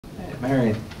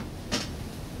Marion.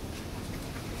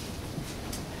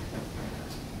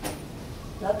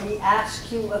 Let me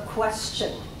ask you a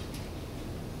question.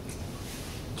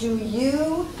 Do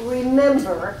you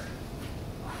remember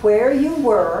where you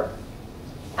were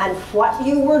and what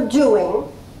you were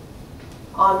doing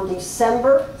on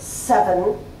December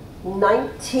 7,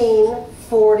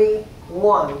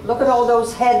 1941? Look at all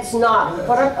those heads nodding.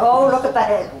 Oh, look at the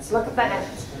hands. Look at the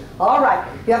hands. All right.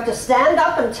 You have to stand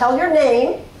up and tell your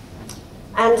name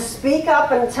and speak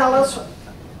up and tell us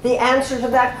the answer to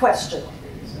that question.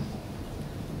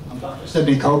 I'm Dr.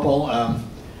 Sidney Copel.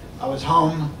 I was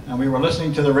home and we were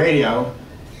listening to the radio,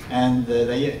 and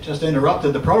they just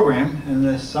interrupted the program,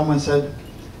 and someone said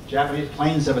Japanese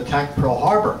planes have attacked Pearl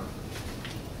Harbor.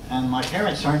 And my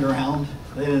parents turned around.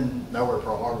 They didn't know where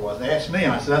Pearl Harbor was. They asked me,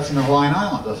 and I said, that's in the Hawaiian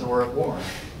Islands. I said, we're at war.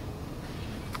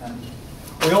 And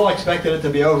we all expected it to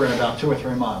be over in about 2 or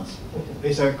 3 months.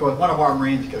 They said, of course, one of our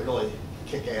Marines could really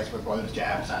kick ass with one of those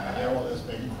Japs. They're all this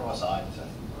big and cross-eyed. So.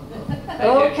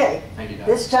 Okay.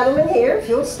 This gentleman here, if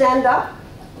you'll stand up.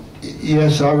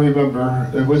 Yes, I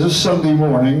remember. It was a Sunday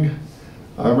morning.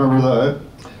 I remember that.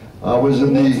 I was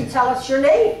in the... You need to tell us your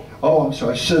name. Oh, I'm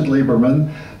sorry, Sid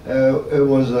Lieberman. It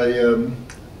was a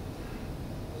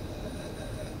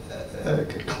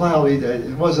cloudy day.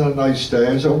 It wasn't a nice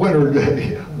day. It was a winter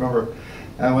day, I remember.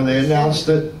 And when they announced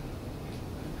it,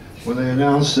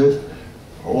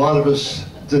 a lot of us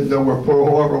didn't know where Pearl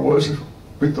Harbor was.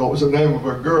 We thought it was the name of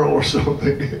a girl or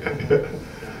something.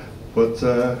 But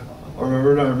I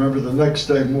remember the next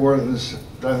day more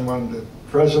than when the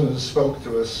president spoke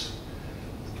to us.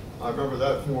 I remember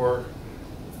that more.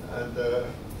 And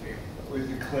we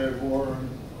declared war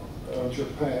on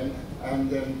Japan, and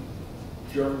then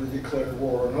Germany declared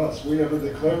war on us. We never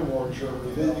declared war on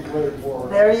Germany. They declared war on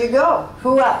us. There you go.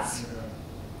 Who else?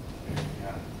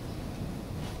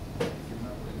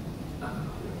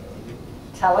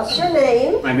 Tell us your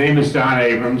name. My name is Don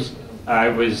Abrams. I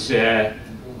was,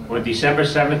 on December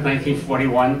 7th,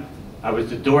 1941, I was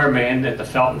the doorman at the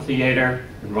Felton Theater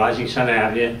in Rising Sun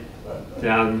Avenue,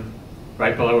 down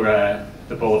right below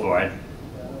the boulevard.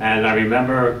 And I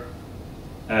remember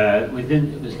there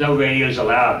was no radios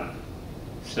allowed,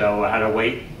 so I had to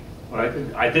wait.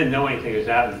 I didn't know anything was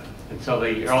out until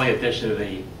the early edition of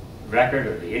the Record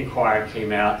or the Inquirer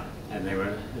came out, and there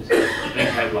was big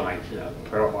headlines, you know,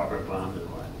 Pearl Harbor bombed and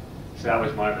what. So that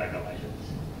was my recollections.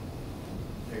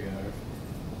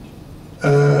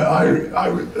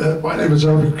 My name is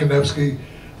Irvin Konevsky.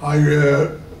 I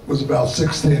was about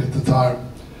 16 at the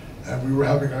time, and we were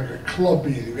having like a club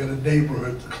meeting. We had a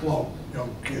neighborhood club,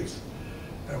 young kids.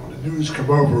 And when the news came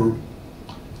over,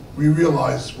 we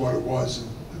realized what it was, and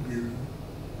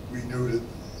we knew that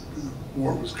the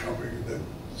war was coming, and that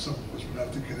some of us would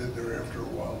have to get in there after a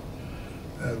while.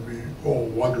 And we all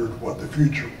wondered what the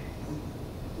future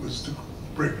was to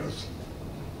bring us.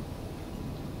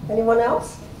 Anyone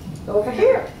else? Over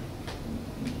here.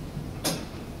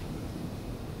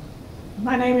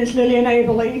 My name is Lillian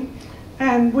Aberley,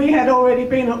 and we had already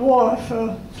been at war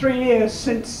for 3 years,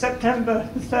 since September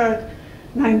 3rd,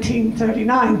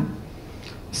 1939.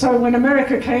 So when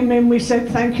America came in, we said,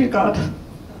 thank you, God.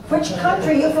 Which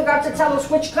country? You forgot to tell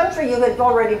us which country you had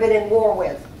already been in war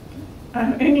with.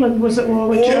 England was at war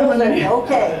with Germany.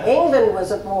 Okay, England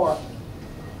was at war.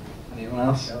 Anyone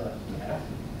else?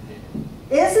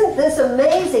 Isn't this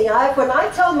amazing? When I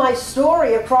tell my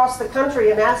story across the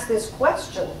country and ask this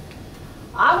question,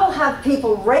 I will have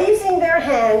people raising their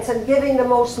hands and giving the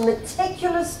most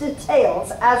meticulous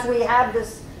details, as we have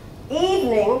this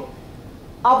evening,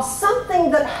 of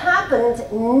something that happened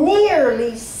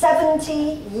nearly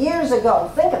 70 years ago.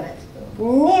 Think of it.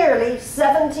 Nearly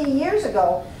 70 years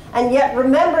ago. And yet,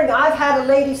 remembering, I've had a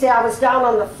lady say I was down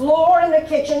on the floor in the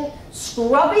kitchen,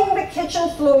 scrubbing the kitchen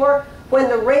floor, when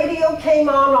the radio came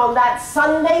on that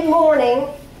Sunday morning,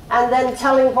 and then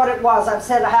telling what it was. I've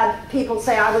said I had people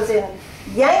say I was in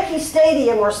Yankee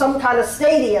Stadium or some kind of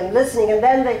stadium listening, and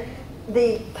then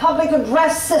the public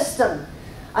address system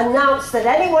announced that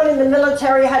anyone in the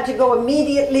military had to go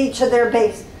immediately to their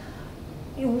base.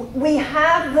 We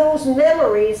have those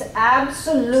memories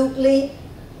absolutely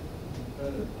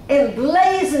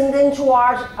emblazoned into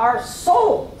our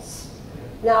souls.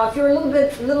 Now, if you're a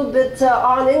little bit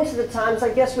on into the times, I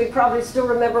guess we probably still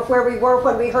remember where we were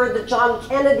when we heard that John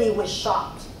Kennedy was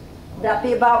shot. Would that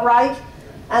be about right?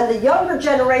 And the younger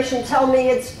generation tell me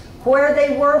it's where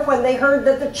they were when they heard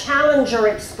that the Challenger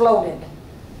exploded.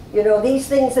 You know, these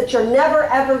things that you're never,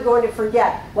 ever going to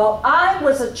forget. Well, I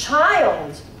was a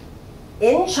child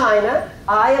in China.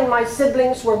 I and my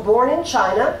siblings were born in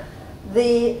China.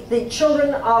 The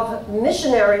children of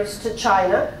missionaries to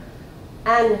China.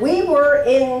 And we were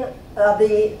in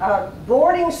the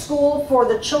boarding school for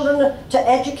the children, to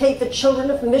educate the children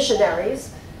of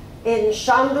missionaries in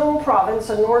Shandong province,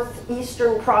 a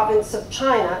northeastern province of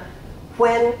China,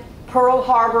 when Pearl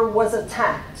Harbor was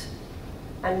attacked.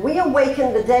 And we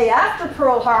awakened the day after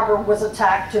Pearl Harbor was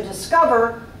attacked to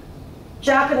discover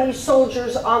Japanese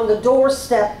soldiers on the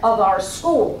doorstep of our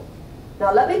school.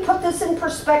 Now let me put this in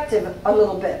perspective a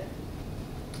little bit.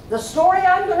 The story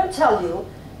I'm going to tell you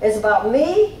is about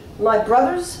me, my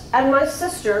brothers, and my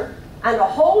sister, and a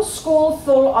whole school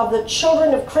full of the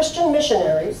children of Christian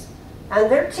missionaries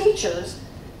and their teachers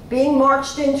being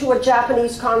marched into a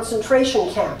Japanese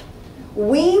concentration camp.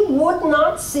 We would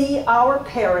not see our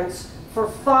parents for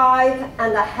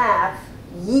 5.5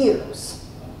 years.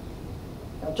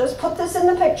 Now just put this in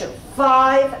the picture,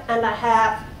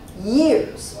 5.5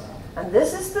 years. And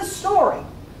this is the story.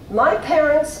 My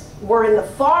parents were in the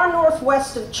far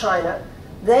northwest of China.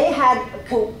 They had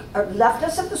left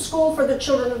us at the school for the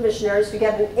children of missionaries to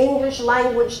get an English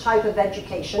language type of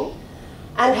education,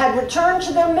 and had returned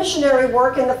to their missionary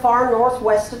work in the far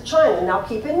northwest of China. Now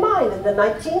keep in mind, in the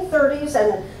 1930s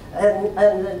and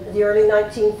the early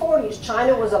 1940s,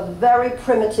 China was a very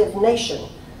primitive nation.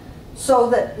 So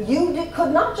that you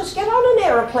could not just get on an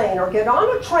airplane or get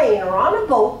on a train or on a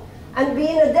boat and be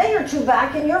in a day or two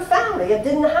back in your family. It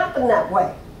didn't happen that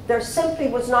way. There simply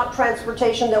was not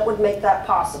transportation that would make that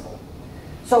possible.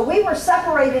 So we were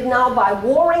separated now by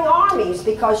warring armies,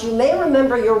 because you may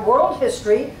remember your world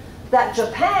history that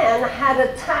Japan had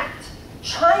attacked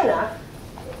China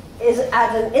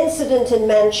at an incident in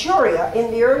Manchuria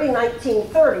in the early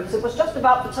 1930s. It was just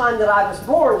about the time that I was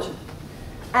born,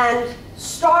 and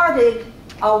started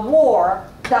a war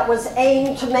that was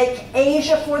aimed to make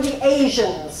Asia for the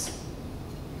Asians.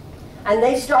 And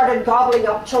they started gobbling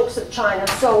up chunks of China.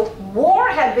 So war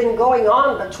had been going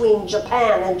on between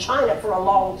Japan and China for a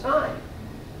long time.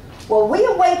 Well, we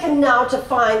awakened now to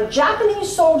find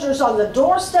Japanese soldiers on the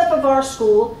doorstep of our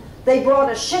school. They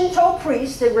brought a Shinto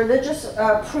priest, a religious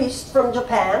priest from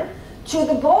Japan, to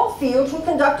the ball field, who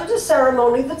conducted a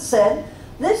ceremony that said,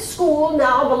 this school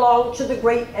now belonged to the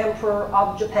great emperor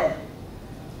of Japan.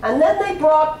 And then they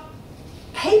brought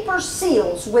paper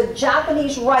seals with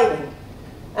Japanese writing,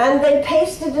 and they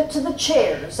pasted it to the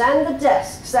chairs and the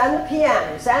desks and the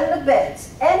pianos and the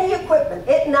beds, any equipment.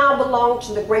 It now belonged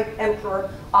to the great emperor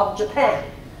of Japan.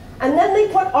 And then they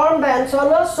put armbands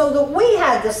on us so that we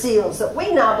had the seals, that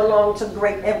we now belonged to the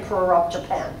great emperor of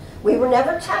Japan. We were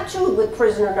never tattooed with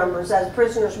prisoner numbers, as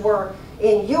prisoners were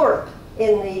in Europe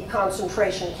in the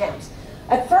concentration camps.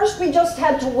 At first we just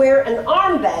had to wear an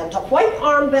armband, a white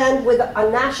armband with a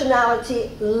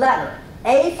nationality letter.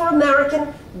 A for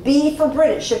American, B for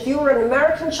British. If you were an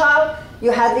American child, you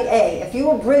had the A. If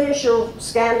you were British, you're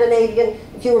Scandinavian.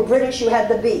 If you were British, you had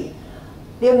the B.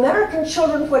 The American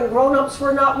children, when grown-ups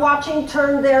were not watching,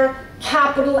 turned their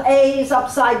capital A's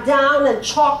upside down and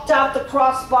chalked out the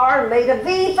crossbar and made a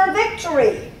V for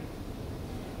victory.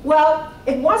 Well,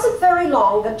 it wasn't very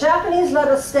long. The Japanese let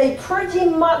us stay pretty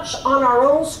much on our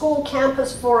own school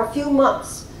campus for a few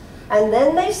months. And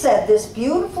then they said this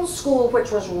beautiful school,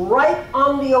 which was right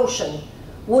on the ocean,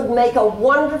 would make a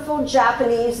wonderful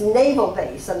Japanese naval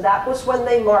base. And that was when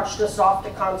they marched us off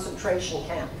to concentration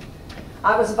camp.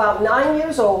 I was about 9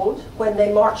 years old when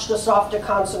they marched us off to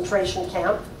concentration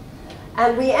camp.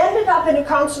 And we ended up in a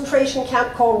concentration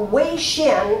camp called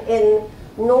Weixian in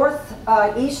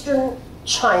northeastern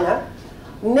China.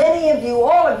 Many of you,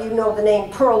 all of you, know the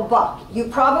name Pearl Buck. You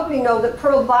probably know that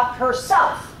Pearl Buck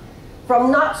herself,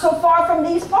 from not so far from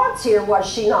these parts here, was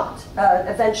she not,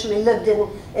 eventually lived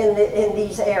in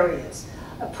these areas.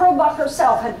 Pearl Buck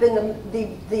herself had been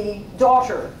the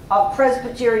daughter of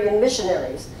Presbyterian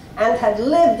missionaries, and had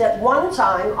lived at one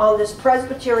time on this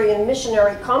Presbyterian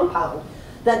missionary compound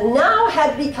that now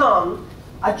had become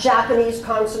a Japanese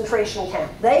concentration camp.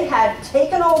 They had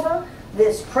taken over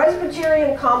this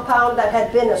Presbyterian compound that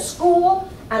had been a school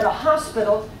and a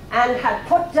hospital, and had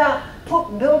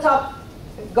built up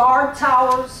guard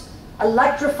towers,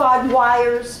 electrified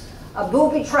wires,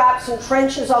 booby traps and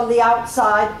trenches on the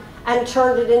outside, and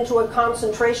turned it into a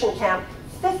concentration camp.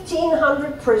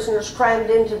 1,500 prisoners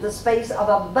crammed into the space of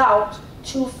about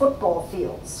 2 football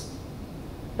fields.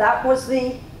 That was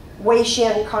the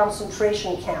Weixian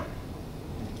concentration camp.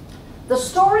 The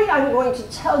story I'm going to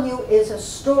tell you is a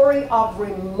story of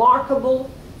remarkable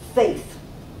faith,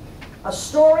 a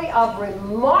story of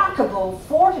remarkable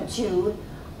fortitude.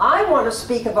 I want to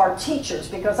speak of our teachers,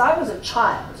 because I was a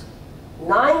child,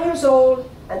 9 years old,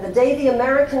 and the day the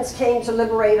Americans came to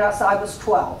liberate us, I was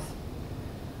 12.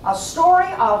 A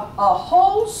story of a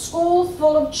whole school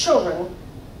full of children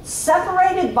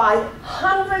separated by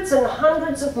hundreds and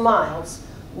hundreds of miles,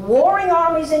 warring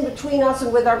armies in between us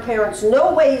and with our parents,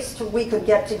 no ways we could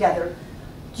get together,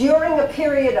 during a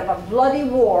period of a bloody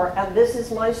war, and this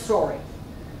is my story.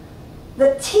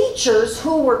 The teachers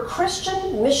who were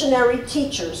Christian missionary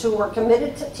teachers who were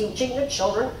committed to teaching the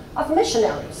children of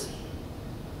missionaries,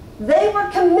 they were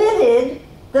committed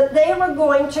that they were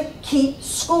going to keep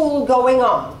school going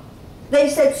on. They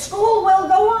said, school will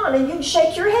go on, and you'd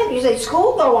shake your head. You say,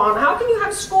 school go on? How can you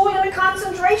have school in a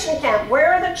concentration camp?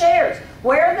 Where are the chairs?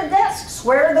 Where are the desks?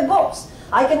 Where are the books?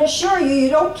 I can assure you, you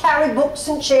don't carry books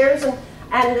and chairs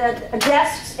and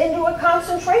desks into a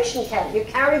concentration camp. You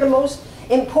carry the most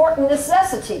important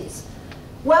necessities.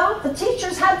 Well, the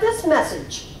teachers had this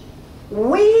message: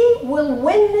 we will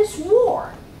win this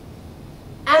war.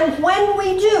 And when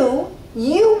we do,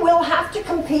 you will have to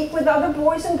compete with other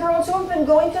boys and girls who have been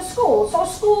going to school. So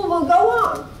school will go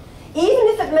on. Even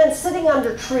if it meant sitting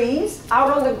under trees,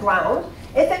 out on the ground,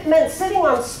 if it meant sitting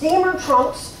on steamer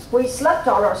trunks, we slept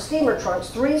on our steamer trunks,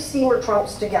 3 steamer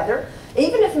trunks together,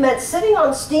 even if it meant sitting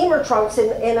on steamer trunks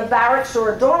in a barracks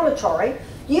or a dormitory,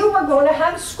 you were going to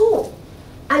have school.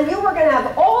 And you were going to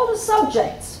have all the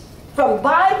subjects, from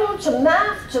Bible to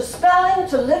math to spelling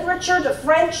to literature to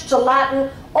French to Latin,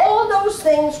 all those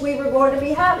things we were going to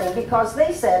be having, because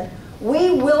they said,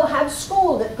 we will have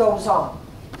school that goes on.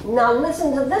 Now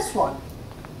listen to this one.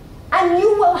 And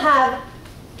you will have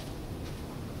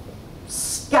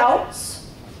scouts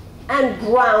and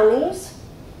brownies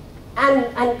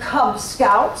and Cub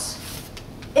Scouts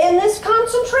in this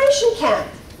concentration camp.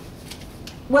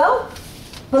 Well,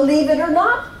 believe it or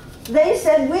not, they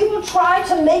said, we will try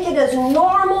to make it as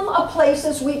normal a place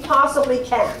as we possibly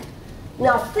can.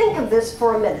 Now think of this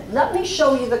for a minute. Let me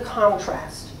show you the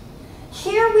contrast.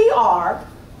 Here we are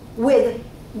with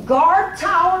guard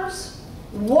towers,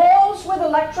 walls with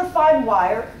electrified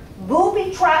wire,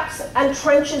 booby traps and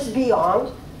trenches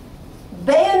beyond,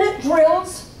 bayonet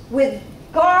drills with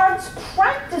guards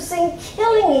practicing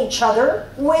killing each other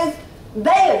with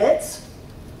bayonets,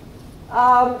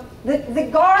 the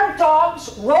guard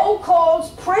dogs, roll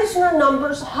calls, prisoner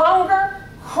numbers, hunger,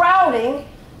 crowding,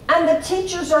 and the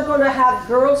teachers are going to have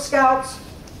Girl Scouts,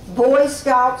 Boy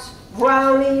Scouts,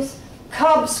 Brownies,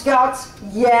 Cub Scouts,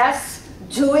 yes,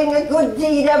 doing a good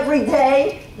deed every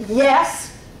day,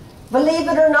 yes. Believe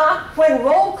it or not, when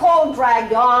roll call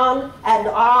dragged on and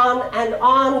on and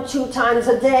on 2 times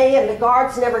a day, and the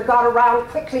guards never got around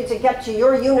quickly to get to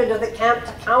your unit of the camp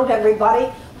to count everybody,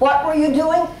 what were you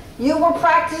doing? You were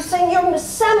practicing your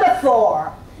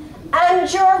semaphore and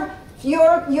your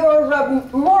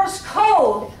Morse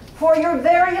code for your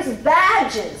various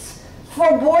badges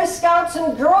for Boy Scouts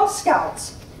and Girl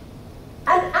Scouts.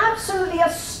 An absolutely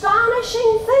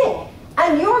astonishing thing.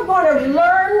 And you're going to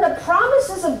learn the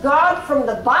promises of God from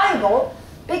the Bible,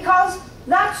 because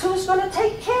that's who's going to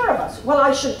take care of us. Well,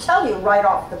 I should tell you right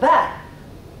off the bat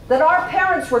that our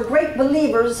parents were great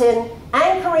believers in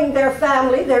anchoring their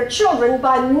family, their children,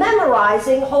 by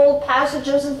memorizing whole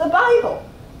passages of the Bible.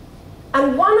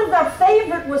 And one of their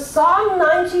favorite was Psalm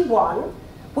 91,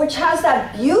 which has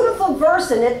that beautiful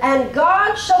verse in it, and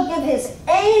God shall give his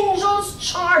angels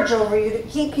charge over you to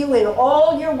keep you in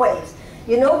all your ways.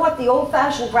 You know what, the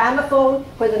old-fashioned gramophone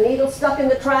where the needle stuck in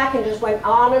the track and just went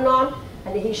on,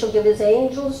 and he shall give his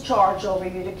angels charge over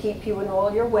you to keep you in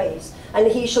all your ways.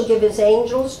 And he shall give his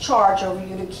angels charge over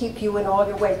you to keep you in all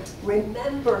your ways.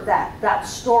 Remember that. That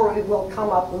story will come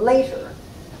up later.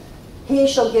 He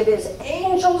shall give his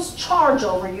angels charge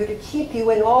over you to keep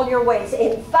you in all your ways.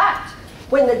 In fact,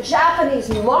 when the Japanese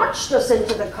marched us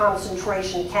into the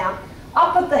concentration camp,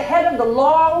 up at the head of the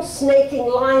long snaking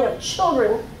line of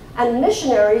children and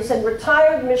missionaries and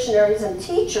retired missionaries and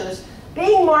teachers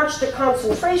being marched to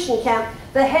concentration camp,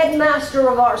 the headmaster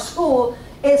of our school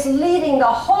is leading the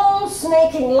whole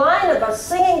snaking line of us,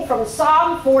 singing from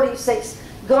Psalm 46,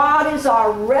 God is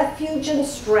our refuge and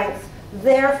strength,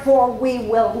 therefore we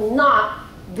will not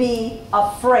be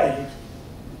afraid.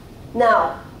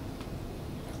 Now,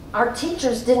 our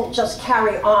teachers didn't just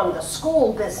carry on the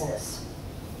school business.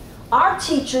 Our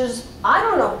teachers, I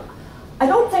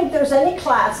don't think there's any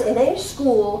class in any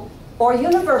school or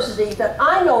university that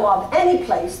I know of, any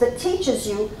place, that teaches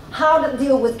you how to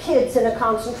deal with kids in a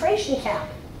concentration camp.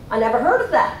 I never heard of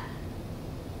that.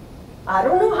 I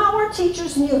don't know how our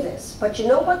teachers knew this, but you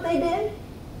know what they did?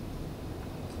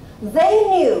 They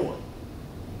knew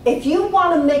if you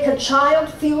want to make a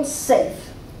child feel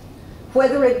safe,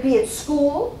 whether it be at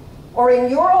school or in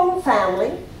your own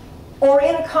family or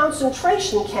in a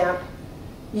concentration camp,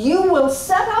 you will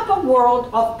set up a world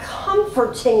of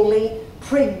comfortingly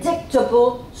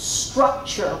predictable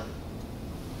structure.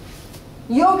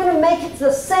 You're going to make it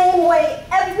the same way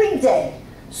every day.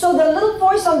 So the little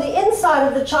voice on the inside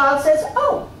of the child says,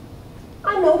 oh,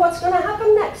 I know what's going to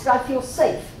happen next. I feel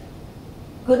safe.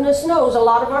 Goodness knows a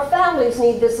lot of our families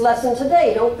need this lesson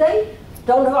today, don't they?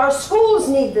 Don't our schools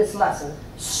need this lesson?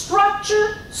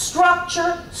 Structure,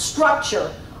 structure,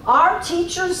 structure. Our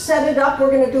teachers set it up. We're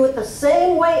going to do it the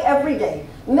same way every day.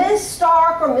 Miss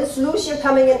Stark or Miss Lucia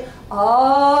coming in,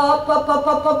 up, up, up,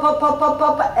 up, up, up, up, up,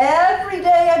 up, every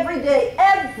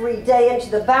day into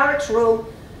the barracks room,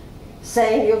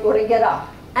 saying you're going to get up.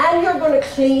 And you're going to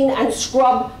clean and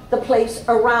scrub the place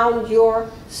around your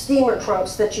steamer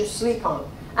trunks that you sleep on.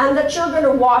 And that you're going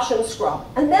to wash and scrub.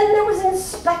 And then there was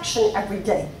inspection every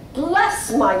day.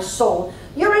 Bless my soul.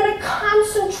 You're in a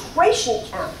concentration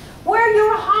camp where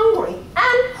you're hungry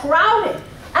and crowded.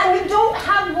 And you don't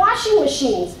have washing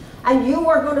machines. And you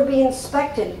are going to be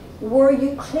inspected. Were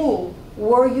you clean?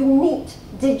 Were you neat?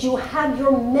 Did you have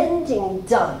your mending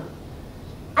done?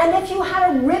 And if you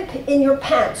had a rip in your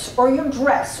pants or your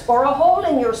dress or a hole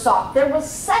in your sock, there was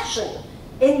session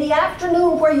in the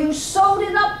afternoon where you sewed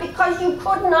it up because you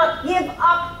could not give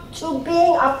up to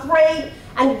being afraid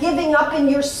and giving up in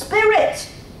your spirit.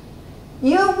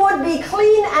 You would be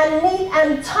clean and neat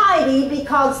and tidy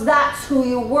because that's who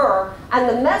you were. And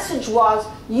the message was,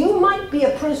 you might be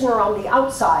a prisoner on the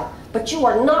outside, but you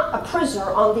are not a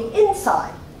prisoner on the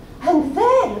inside. And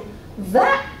then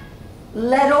that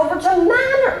led over to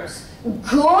manners.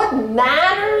 Good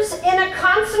manners in a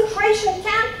concentration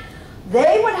camp.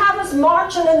 They would have us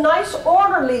march in a nice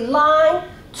orderly line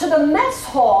to the mess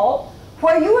hall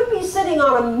where you would be sitting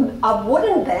on a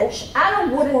wooden bench at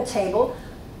a wooden table.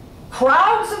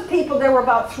 Crowds of people. There were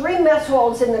about 3 mess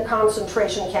halls in the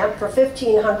concentration camp for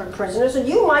 1,500 prisoners, and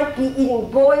you might be eating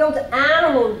boiled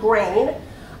animal grain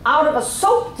out of a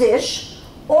soap dish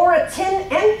or a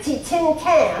empty tin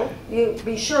can. You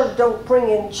be sure don't bring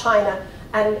in china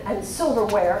and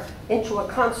silverware into a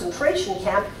concentration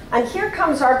camp. And here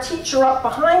comes our teacher up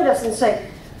behind us and say,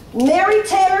 Mary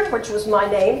Taylor, which was my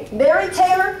name, Mary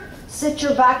Taylor, sit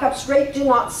your back up straight. Do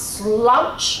not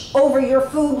slouch over your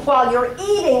food while you're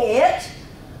eating it.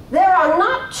 There are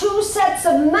not 2 sets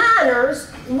of manners,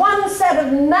 1 set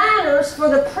of manners for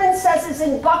the princesses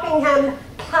in Buckingham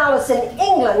Palace in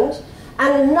England,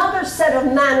 and another set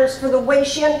of manners for the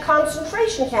Waitian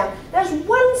concentration camp. There's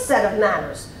 1 set of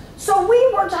manners. So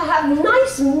we were to have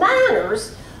nice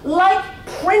manners like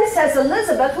Princess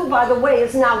Elizabeth, who by the way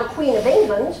is now the Queen of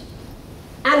England,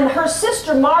 and her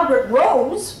sister Margaret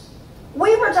Rose.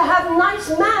 We were to have nice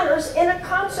manners in a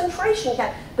concentration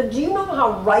camp. But do you know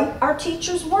how right our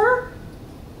teachers were?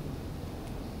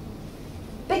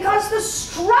 Because the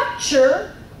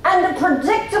structure and the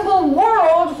predictable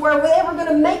world where they were going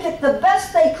to make it the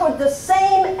best they could, the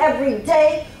same every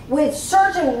day with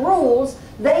certain rules,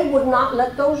 they would not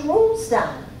let those rules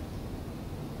down.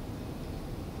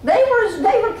 They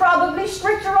were probably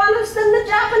stricter on us than the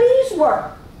Japanese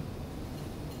were.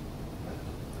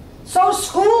 So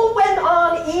school went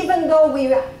on even though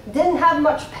we didn't have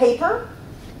much paper.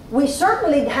 We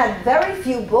certainly had very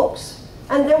few books,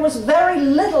 and there was very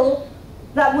little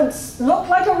that would look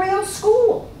like a real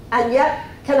school. And yet,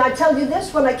 can I tell you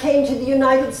this, when I came to the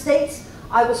United States,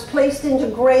 I was placed into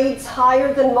grades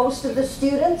higher than most of the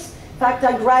students. In fact,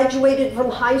 I graduated from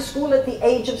high school at the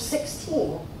age of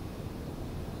 16.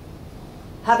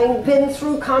 Having been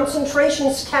through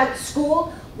concentration camp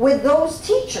school with those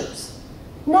teachers.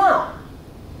 Now,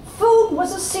 food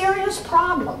was a serious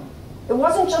problem. It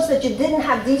wasn't just that you didn't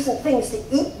have decent things to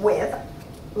eat with,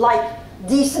 like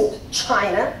decent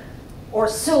china or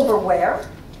silverware.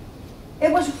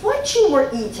 It was what you were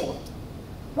eating.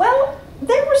 Well,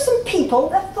 there were some people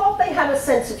that thought they had a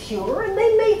sense of humor, and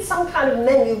they made some kind of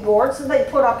menu boards that they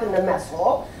put up in the mess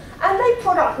hall, and they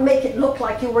make it look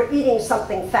like you were eating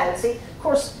something fancy. Of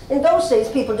course, in those days,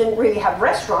 people didn't really have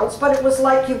restaurants, but it was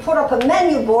like you put up a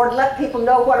menu board, let people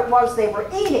know what it was they were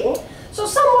eating. So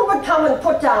someone would come and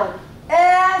put down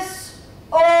S-O-S.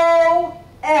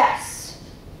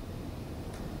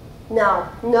 Now,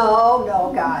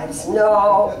 no, guys,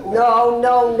 no.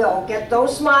 Get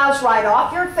those smiles right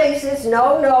off your faces.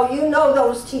 No, you know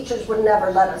those teachers would never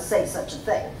let us say such a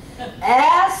thing.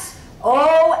 S-O-S.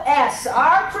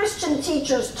 Our Christian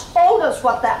teachers told us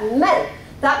what that meant.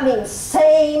 That means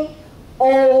same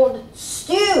old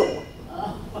stew.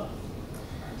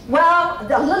 Well,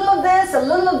 a little of this, a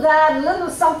little of that, a little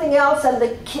of something else, and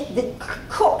the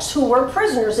cooks who were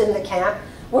prisoners in the camp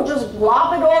would just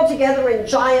glop it all together in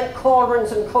giant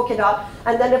cauldrons and cook it up,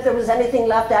 and then if there was anything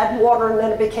left, add water, and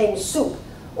then it became soup.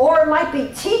 Or it might be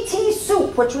TT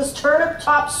soup, which was turnip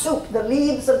top soup, the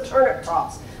leaves of turnip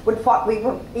tops. with what we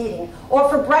were eating. Or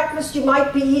for breakfast, you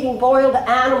might be eating boiled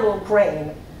animal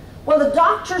grain. Well, the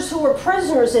doctors who were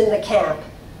prisoners in the camp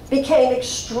became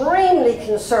extremely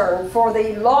concerned for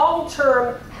the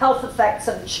long-term health effects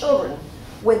of children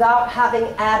without having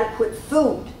adequate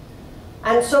food.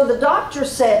 And so the doctor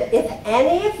said, if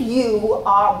any of you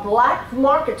are black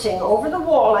marketing over the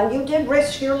wall, and you did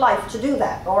risk your life to do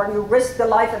that, or you risked the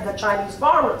life of the Chinese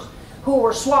farmers who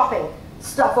were swapping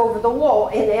stuff over the wall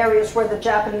in areas where the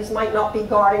Japanese might not be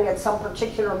guarding at some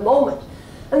particular moment.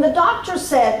 And the doctor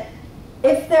said,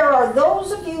 if there are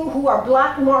those of you who are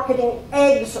black marketing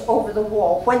eggs over the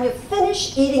wall, when you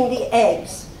finish eating the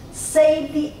eggs,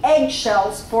 save the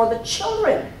eggshells for the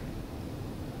children.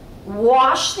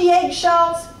 Wash the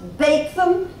eggshells, bake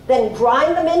them, then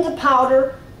grind them into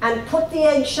powder and put the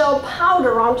eggshell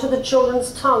powder onto the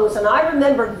children's tongues. And I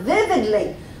remember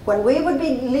vividly when we would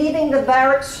be leaving the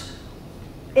barracks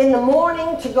in the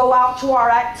morning to go out to our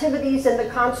activities in the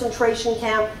concentration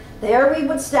camp, there we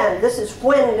would stand. This is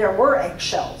when there were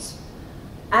eggshells.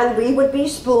 And we would be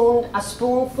spooned a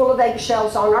spoonful of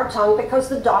eggshells on our tongue because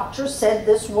the doctor said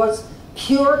this was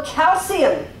pure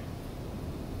calcium.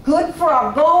 Good for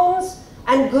our bones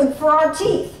and good for our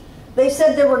teeth. They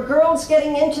said there were girls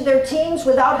getting into their teens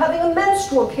without having a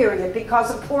menstrual period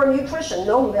because of poor nutrition.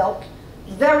 No milk,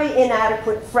 very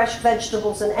inadequate fresh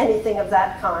vegetables and anything of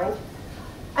that kind.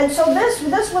 And so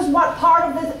this was what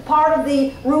part of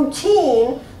the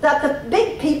routine that the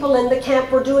big people in the camp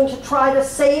were doing to try to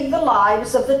save the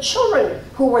lives of the children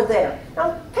who were there.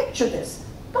 Now picture this,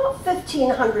 about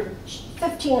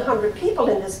 1,500 people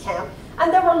in this camp,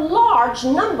 and there were large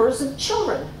numbers of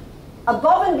children.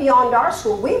 Above and beyond our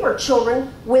school, we were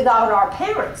children without our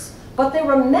parents. But there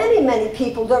were many, many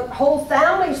people, whole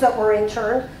families that were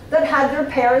interned that had their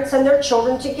parents and their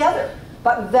children together.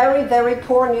 But very, very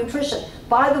poor nutrition.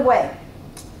 By the way,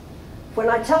 when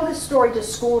I tell this story to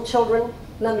school children,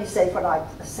 let me say what I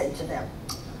say to them.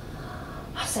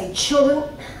 I say, children,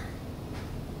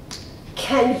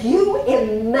 can you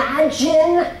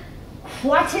imagine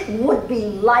what it would be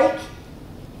like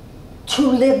to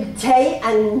live day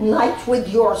and night with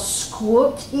your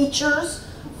school teachers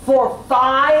for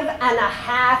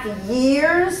 5.5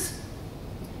 years?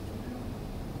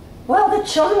 Well, the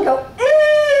children go,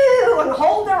 ew, and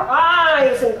hold their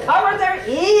eyes and cover their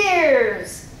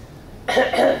ears.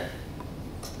 And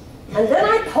then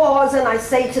I pause and I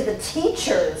say to the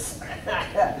teachers,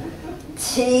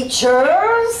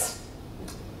 teachers,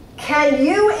 can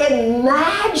you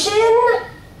imagine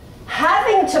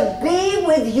having to be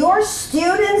with your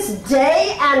students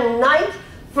day and night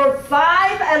for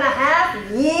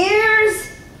 5.5 years?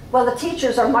 Well, the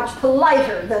teachers are much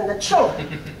politer than the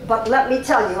children, but let me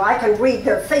tell you, I can read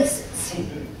their faces.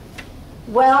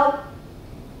 Well,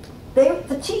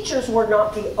 the teachers were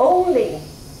not the only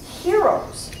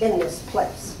heroes in this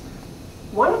place.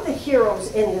 One of the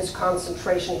heroes in this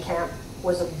concentration camp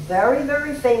was a very,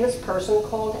 very famous person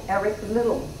called Eric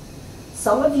Liddell.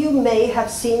 Some of you may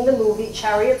have seen the movie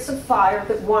Chariots of Fire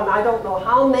that won I don't know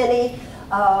how many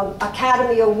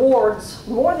Academy Awards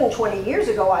more than 20 years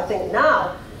ago, I think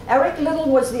now. Eric Liddell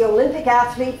was the Olympic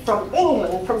athlete from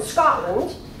England, from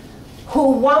Scotland,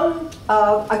 who won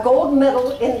a gold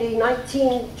medal in the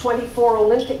 1924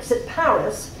 Olympics at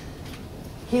Paris.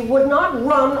 He would not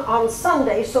run on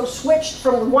Sunday, so switched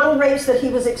from one race that he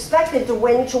was expected to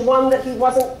win to one that he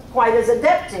wasn't quite as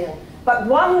adept in, but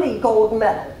won the gold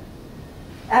medal.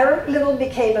 Eric Liddell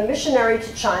became a missionary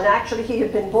to China. Actually, he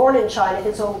had been born in China.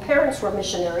 His own parents were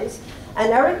missionaries.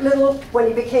 And Eric Liddell, when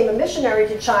he became a missionary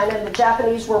to China, the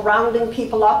Japanese were rounding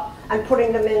people up and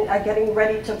putting them in, getting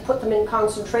ready to put them in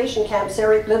concentration camps.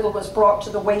 Eric Liddell was brought to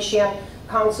the Weixian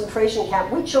concentration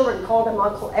camp. We children called him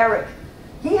Uncle Eric.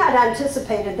 He had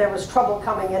anticipated there was trouble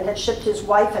coming and had shipped his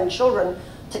wife and children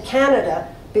to Canada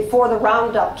before the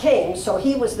roundup came, so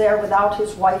he was there without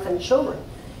his wife and children.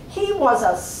 He was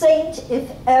a saint if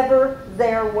ever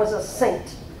there was a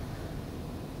saint.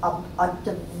 A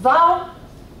devout,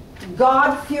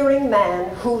 God-fearing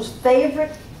man whose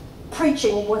favorite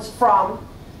preaching was from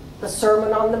the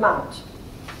Sermon on the Mount.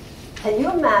 Can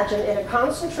you imagine in a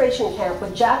concentration camp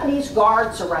with Japanese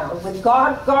guards around, with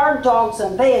guard dogs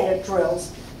and bayonet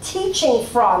drills, teaching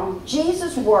from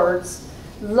Jesus' words,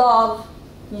 love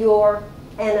your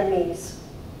enemies.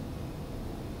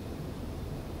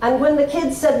 And when the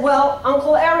kids said, well,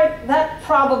 Uncle Eric, that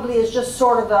probably is just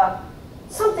sort of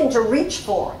something to reach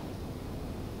for.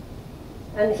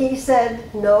 And he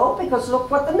said, no, because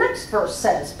look what the next verse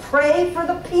says. Pray for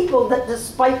the people that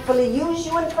despitefully use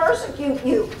you and persecute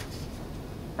you.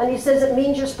 And he says it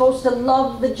means you're supposed to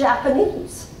love the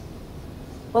Japanese.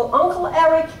 Well, Uncle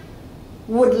Eric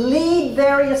would lead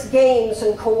various games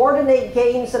and coordinate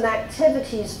games and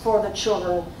activities for the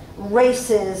children,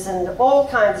 races and all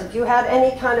kinds. If you had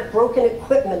any kind of broken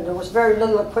equipment, there was very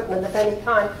little equipment of any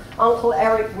kind, Uncle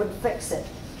Eric would fix it.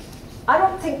 I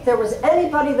don't think there was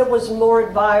anybody that was more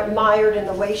admired in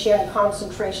the Weishan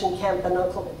concentration camp than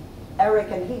Uncle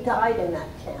Eric, and he died in that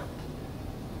camp.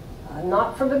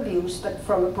 Not from abuse, but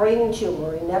from a brain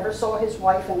tumor. He never saw his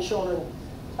wife and children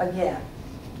again.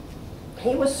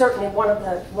 He was certainly one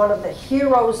of the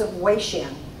heroes of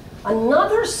Weishan.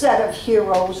 Another set of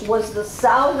heroes was the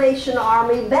Salvation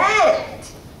Army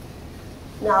Band.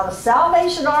 Now, the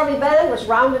Salvation Army Band was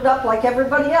rounded up like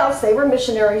everybody else. They were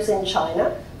missionaries in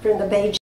China, from the Beijing